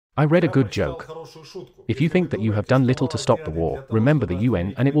I read a good joke. If you think that you have done little to stop the war, remember the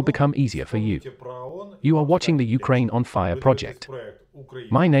UN and it will become easier for you. You are watching the Ukraine on Fire project.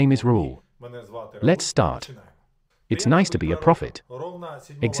 My name is Rule. Let's start. It's nice to be a prophet.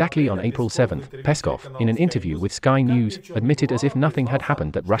 Exactly on April 7th, Peskov, in an interview with Sky News, admitted as if nothing had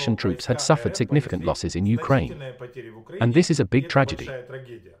happened that Russian troops had suffered significant losses in Ukraine. And this is a big tragedy.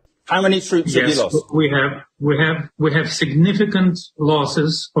 How many troops have you lost? We have significant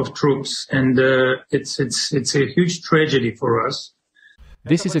losses of troops, and it's a huge tragedy for us.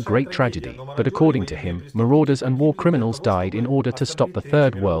 This is a great tragedy, but according to him, marauders and war criminals died in order to stop the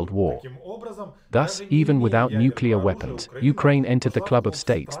Third World War. Thus, even without nuclear weapons, Ukraine entered the club of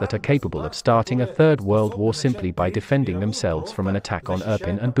states that are capable of starting a Third World War simply by defending themselves from an attack on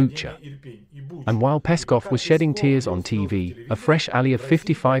Irpin and Bucha. And while Peskov was shedding tears on TV, a fresh alley of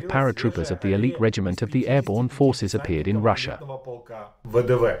 55 paratroopers of the elite regiment of the airborne forces appeared in Russia.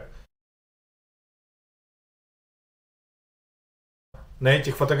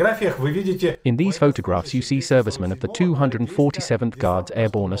 In these photographs you see servicemen of the 247th Guards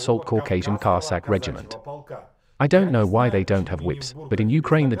Airborne Assault Caucasian Cossack Regiment. I don't know why they don't have whips, but in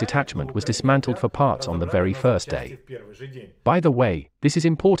Ukraine the detachment was dismantled for parts on the very first day. By the way, this is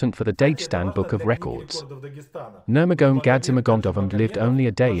important for the Dagestan Book of Records. Nurmagom Gadzimagondovem lived only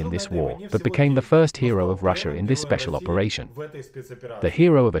a day in this war, but became the first hero of Russia in this special operation. The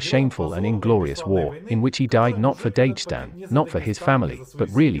hero of a shameful and inglorious war, in which he died not for Dagestan, not for his family, but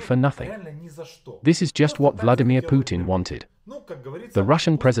really for nothing. This is just what Vladimir Putin wanted. The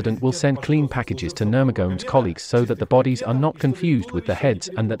Russian president will send clean packages to Nurmagom's colleagues so that the bodies are not confused with the heads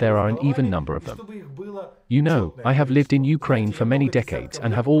and that there are an even number of them. You know, I have lived in Ukraine for many decades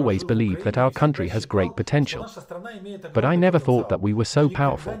and have always believed that our country has great potential. But I never thought that we were so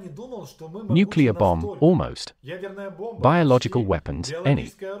powerful. Nuclear bomb, almost. Biological weapons,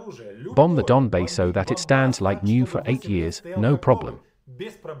 any. Bomb the Donbas so that it stands like new for 8 years, no problem.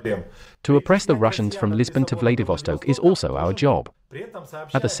 To oppress the Russians from Lisbon to Vladivostok is also our job.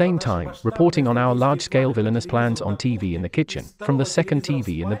 At the same time, reporting on our large-scale villainous plans on TV in the kitchen, from the second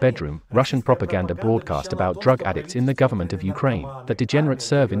TV in the bedroom, Russian propaganda broadcast about drug addicts in the government of Ukraine, that degenerates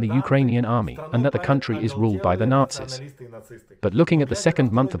serve in the Ukrainian army, and that the country is ruled by the Nazis. But looking at the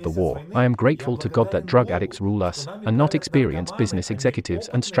second month of the war, I am grateful to God that drug addicts rule us, and not experienced business executives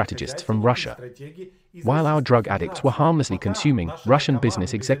and strategists from Russia. While our drug addicts were harmlessly consuming, Russian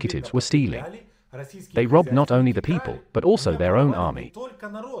business executives were stealing. They robbed not only the people, but also their own army.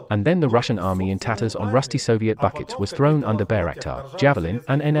 And then the Russian army in tatters on rusty Soviet buckets was thrown under Bayraktar, Javelin,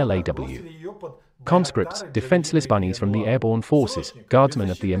 and NLAW. Conscripts, defenseless bunnies from the airborne forces, guardsmen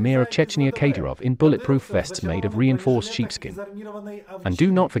of the Emir of Chechnya Kadyrov in bulletproof vests made of reinforced sheepskin. And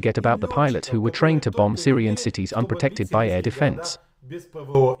do not forget about the pilots who were trained to bomb Syrian cities unprotected by air defense.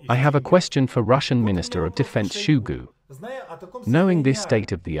 I have a question for Russian Minister of Defense Shoigu. Knowing this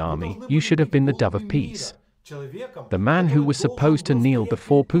state of the army, you should have been the dove of peace. The man who was supposed to kneel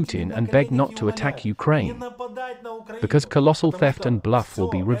before Putin and beg not to attack Ukraine. Because colossal theft and bluff will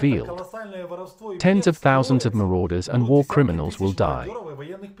be revealed. Tens of thousands of marauders and war criminals will die.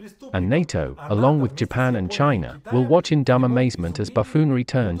 And NATO, along with Japan and China, will watch in dumb amazement as buffoonery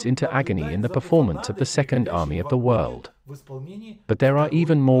turns into agony in the performance of the Second Army of the world. But there are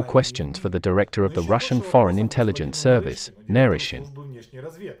even more questions for the director of the Russian Foreign Intelligence Service, Naryshkin.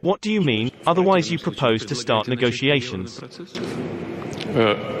 What do you mean, otherwise you propose to start negotiations?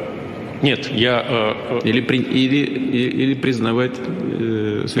 Нет, или признавать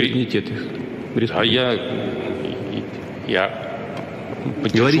суверенитет.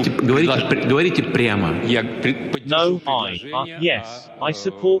 Говорите прямо. No, yes, I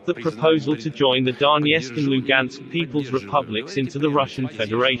support the proposal to join the Donetsk and Lugansk People's Republics into the Russian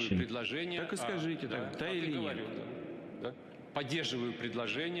Federation. Поддерживаю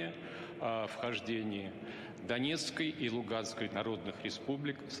предложение о вхождении Донецкой и Луганской народных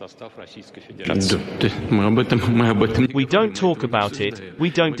республик в состав Российской Федерации. We don't talk about it, we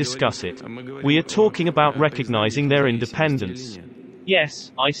don't discuss it. We are talking about recognizing their independence.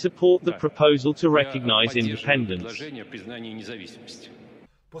 Yes, I support the proposal to recognize independence.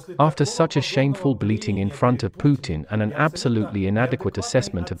 After such a shameful bleating in front of Putin and an absolutely inadequate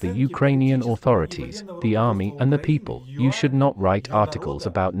assessment of the Ukrainian authorities, the army and the people, you should not write articles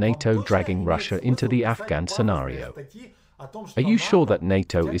about NATO dragging Russia into the Afghan scenario. Are you sure that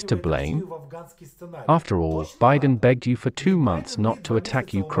NATO is to blame? After all, Biden begged you for 2 months not to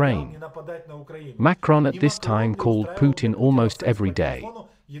attack Ukraine. Macron at this time called Putin almost every day.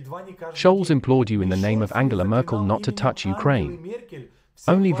 Scholz implored you in the name of Angela Merkel not to touch Ukraine.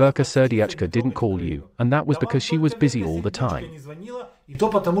 Only Verka Serdyachka didn't call you, and that was because she was busy all the time.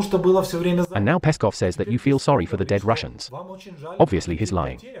 And now Peskov says that you feel sorry for the dead Russians. Obviously he's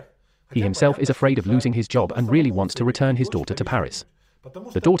lying. He himself is afraid of losing his job and really wants to return his daughter to Paris.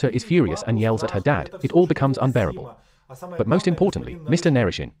 The daughter is furious and yells at her dad. It all becomes unbearable. But most importantly, Mr.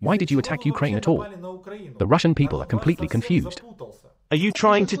 Nereshin, why did you attack Ukraine at all? The Russian people are completely confused. Are you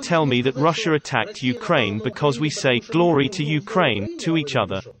trying to tell me that Russia attacked Ukraine because we say "glory to Ukraine" to each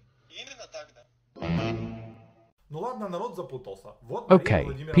other? Okay,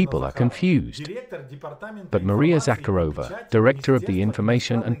 people are confused. But Maria Zakharova, director of the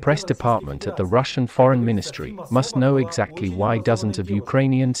Information and Press Department at the Russian Foreign Ministry, must know exactly why dozens of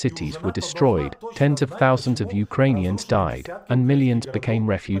Ukrainian cities were destroyed, tens of thousands of Ukrainians died, and millions became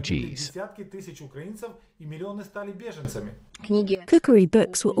refugees. Cookery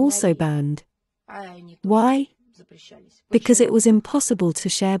books were also banned. Why? Because it was impossible to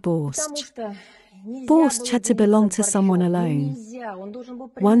share borsch. Borsch had to belong to someone alone.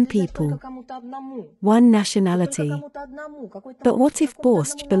 One people. One nationality. But what if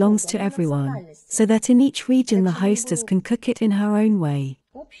borsch belongs to everyone, so that in each region the hostess can cook it in her own way?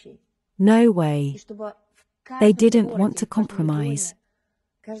 No way. They didn't want to compromise.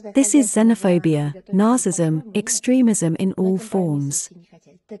 This is xenophobia, narcissism, extremism in all forms.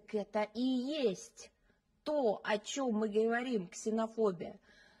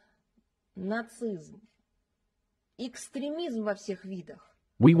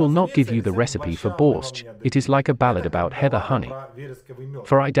 We will not give you the recipe for borsch. It is like a ballad about heather honey.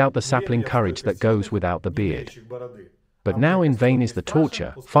 For I doubt the sapling courage that goes without the beard. But now in vain is the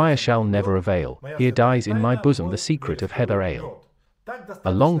torture, fire shall never avail, here dies in my bosom the secret of heather ale.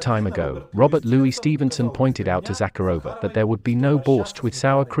 A long time ago, Robert Louis Stevenson pointed out to Zakharova that there would be no borsch with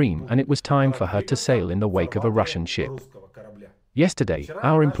sour cream and it was time for her to sail in the wake of a Russian ship. Yesterday,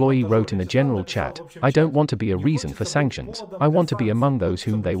 our employee wrote in a general chat, "I don't want to be a reason for sanctions, I want to be among those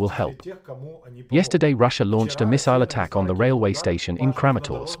whom they will help." Yesterday Russia launched a missile attack on the railway station in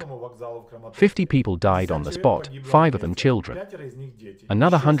Kramatorsk. 50 people died on the spot, 5 of them children.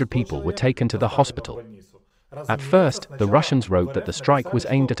 Another 100 people were taken to the hospital. At first, the Russians wrote that the strike was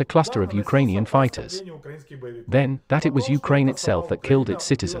aimed at a cluster of Ukrainian fighters. Then, that it was Ukraine itself that killed its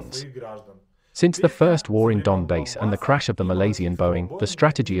citizens. Since the first war in Donbass and the crash of the Malaysian Boeing, the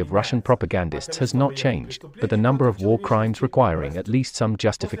strategy of Russian propagandists has not changed, but the number of war crimes requiring at least some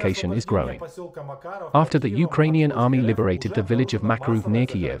justification is growing. After the Ukrainian army liberated the village of Makarov near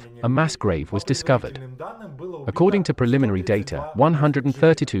Kiev, a mass grave was discovered. According to preliminary data,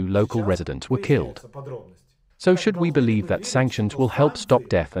 132 local residents were killed. So should we believe that sanctions will help stop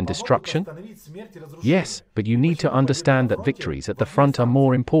death and destruction? Yes, but you need to understand that victories at the front are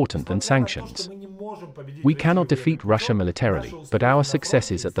more important than sanctions. We cannot defeat Russia militarily, but our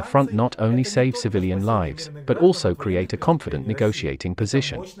successes at the front not only save civilian lives, but also create a confident negotiating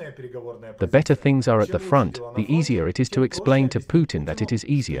position. The better things are at the front, the easier it is to explain to Putin that it is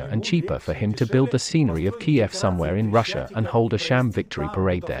easier and cheaper for him to build the scenery of Kiev somewhere in Russia and hold a sham victory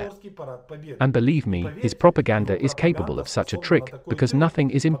parade there. And believe me, his propaganda is capable of such a trick, because nothing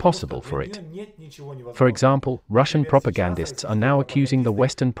is impossible for it. For example, Russian propagandists are now accusing the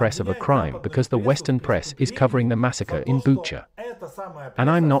Western press of a crime because the Western press is covering the massacre in Bucha. And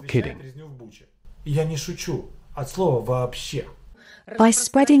I'm not kidding. By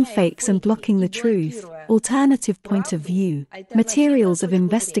spreading fakes and blocking the truth, alternative point of view, materials of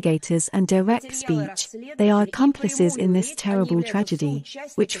investigators and direct speech, they are accomplices in this terrible tragedy,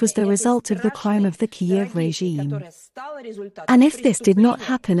 which was the result of the crime of the Kiev regime. And if this did not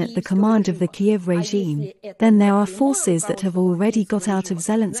happen at the command of the Kiev regime, then there are forces that have already got out of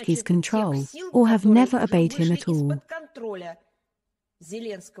Zelensky's control, or have never obeyed him at all.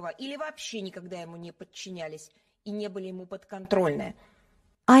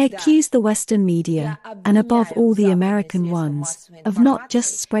 I accuse the Western media, and above all the American ones, of not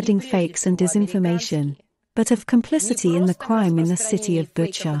just spreading fakes and disinformation, but of complicity in the crime in the city of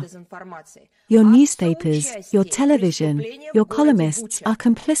Bucha. Your newspapers, your television, your columnists are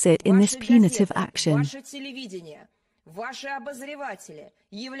complicit in this punitive action.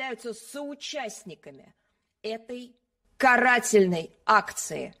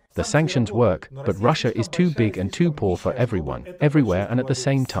 The sanctions work, but Russia is too big and too poor for everyone, everywhere and at the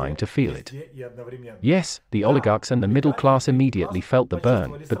same time to feel it. Yes, the oligarchs and the middle class immediately felt the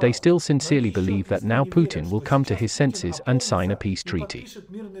burn, but they still sincerely believe that now Putin will come to his senses and sign a peace treaty.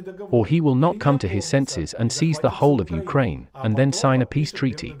 Or he will not come to his senses and seize the whole of Ukraine, and then sign a peace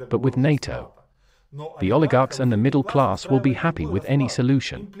treaty, but with NATO. The oligarchs and the middle class will be happy with any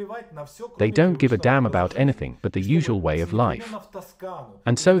solution. They don't give a damn about anything but the usual way of life.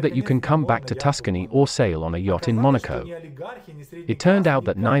 And so that you can come back to Tuscany or sail on a yacht in Monaco. It turned out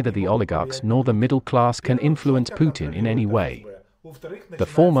that neither the oligarchs nor the middle class can influence Putin in any way. The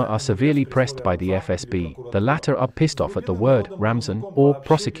former are severely pressed by the FSB, the latter are pissed off at the word Ramzan or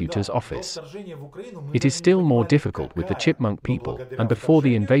prosecutor's office. It is still more difficult with the chipmunk people, and before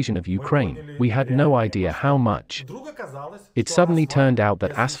the invasion of Ukraine, we had no idea how much. It suddenly turned out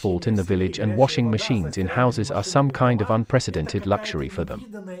that asphalt in the village and washing machines in houses are some kind of unprecedented luxury for them.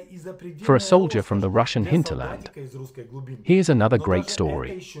 For a soldier from the Russian hinterland. Here's another great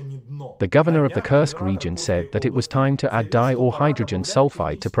story. The governor of the Kursk region said that it was time to add dye or hydrogen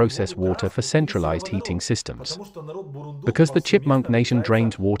sulfide to process water for centralized heating systems. Because the chipmunk nation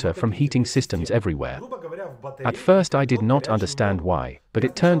drains water from heating systems everywhere. At first I did not understand why, but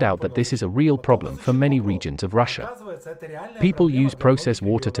it turned out that this is a real problem for many regions of Russia. People use processed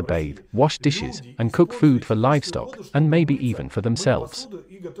water to bathe, wash dishes, and cook food for livestock, and maybe even for themselves.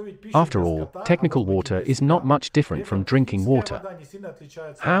 After all, technical water is not much different from drinking water.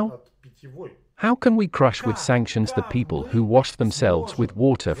 How can we crush with sanctions the people who wash themselves with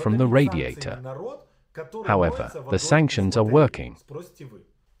water from the radiator? However, the sanctions are working.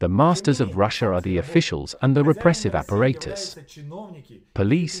 The masters of Russia are the officials and the repressive apparatus.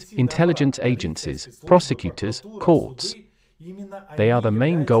 Police, intelligence agencies, prosecutors, courts. They are the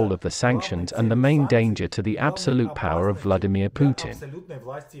main goal of the sanctions and the main danger to the absolute power of Vladimir Putin.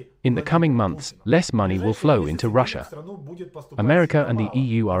 In the coming months, less money will flow into Russia. America and the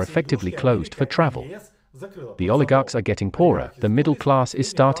EU are effectively closed for travel. The oligarchs are getting poorer, the middle class is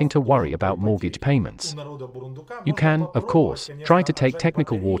starting to worry about mortgage payments. You can, of course, try to take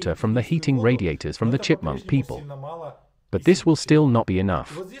technical water from the heating radiators from the chipmunk people. But this will still not be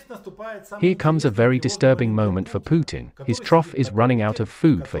enough. Here comes a very disturbing moment for Putin. His trough is running out of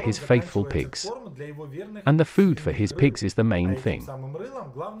food for his faithful pigs. And the food for his pigs is the main thing.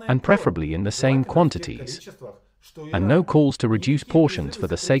 And preferably in the same quantities. And no calls to reduce portions for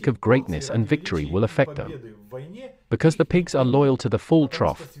the sake of greatness and victory will affect them. Because the pigs are loyal to the full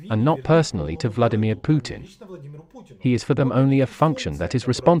trough, and not personally to Vladimir Putin. He is for them only a function that is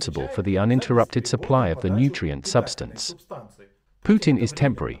responsible for the uninterrupted supply of the nutrient substance. Putin is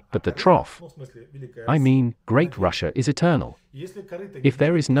temporary, but the trough, Great Russia is eternal. If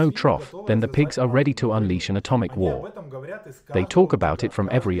there is no trough, then the pigs are ready to unleash an atomic war. They talk about it from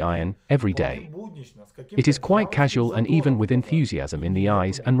every iron, every day. It is quite casual and even with enthusiasm in the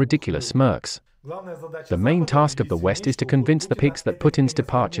eyes and ridiculous smirks. The main task of the West is to convince the pigs that Putin's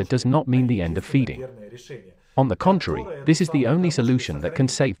departure does not mean the end of feeding. On the contrary, this is the only solution that can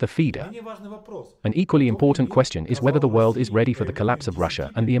save the feeder. An equally important question is whether the world is ready for the collapse of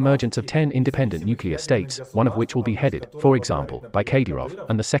Russia and the emergence of 10 independent nuclear states, one of which will be headed, for example, by Kadyrov,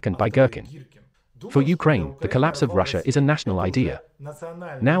 and the second by Gherkin. For Ukraine, the collapse of Russia is a national idea.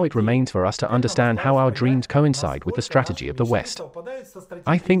 Now it remains for us to understand how our dreams coincide with the strategy of the West.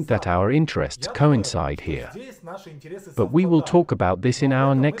 I think that our interests coincide here. But we will talk about this in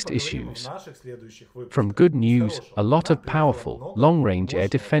our next issues. From good news, a lot of powerful, long-range air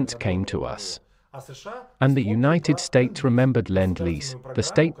defense came to us. And the United States remembered Lend-Lease, the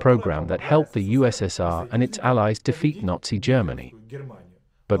state program that helped the USSR and its allies defeat Nazi Germany.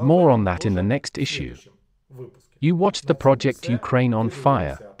 But more on that in the next issue. You watched the Project Ukraine on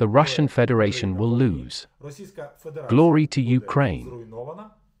fire, the Russian Federation will lose. Glory to Ukraine.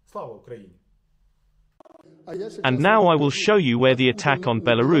 And now I will show you where the attack on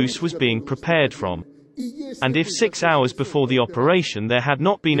Belarus was being prepared from. And if 6 hours before the operation there had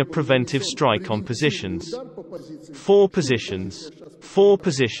not been a preventive strike on positions. 4 positions. 4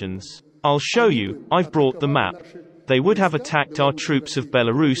 positions. I'll show you, I've brought the map. They would have attacked our troops of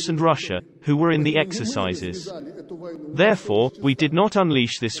Belarus and Russia, who were in the exercises. Therefore, we did not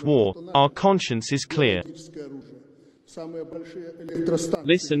unleash this war, our conscience is clear.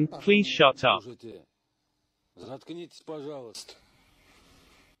 Listen, please shut up.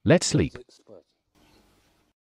 Let's sleep.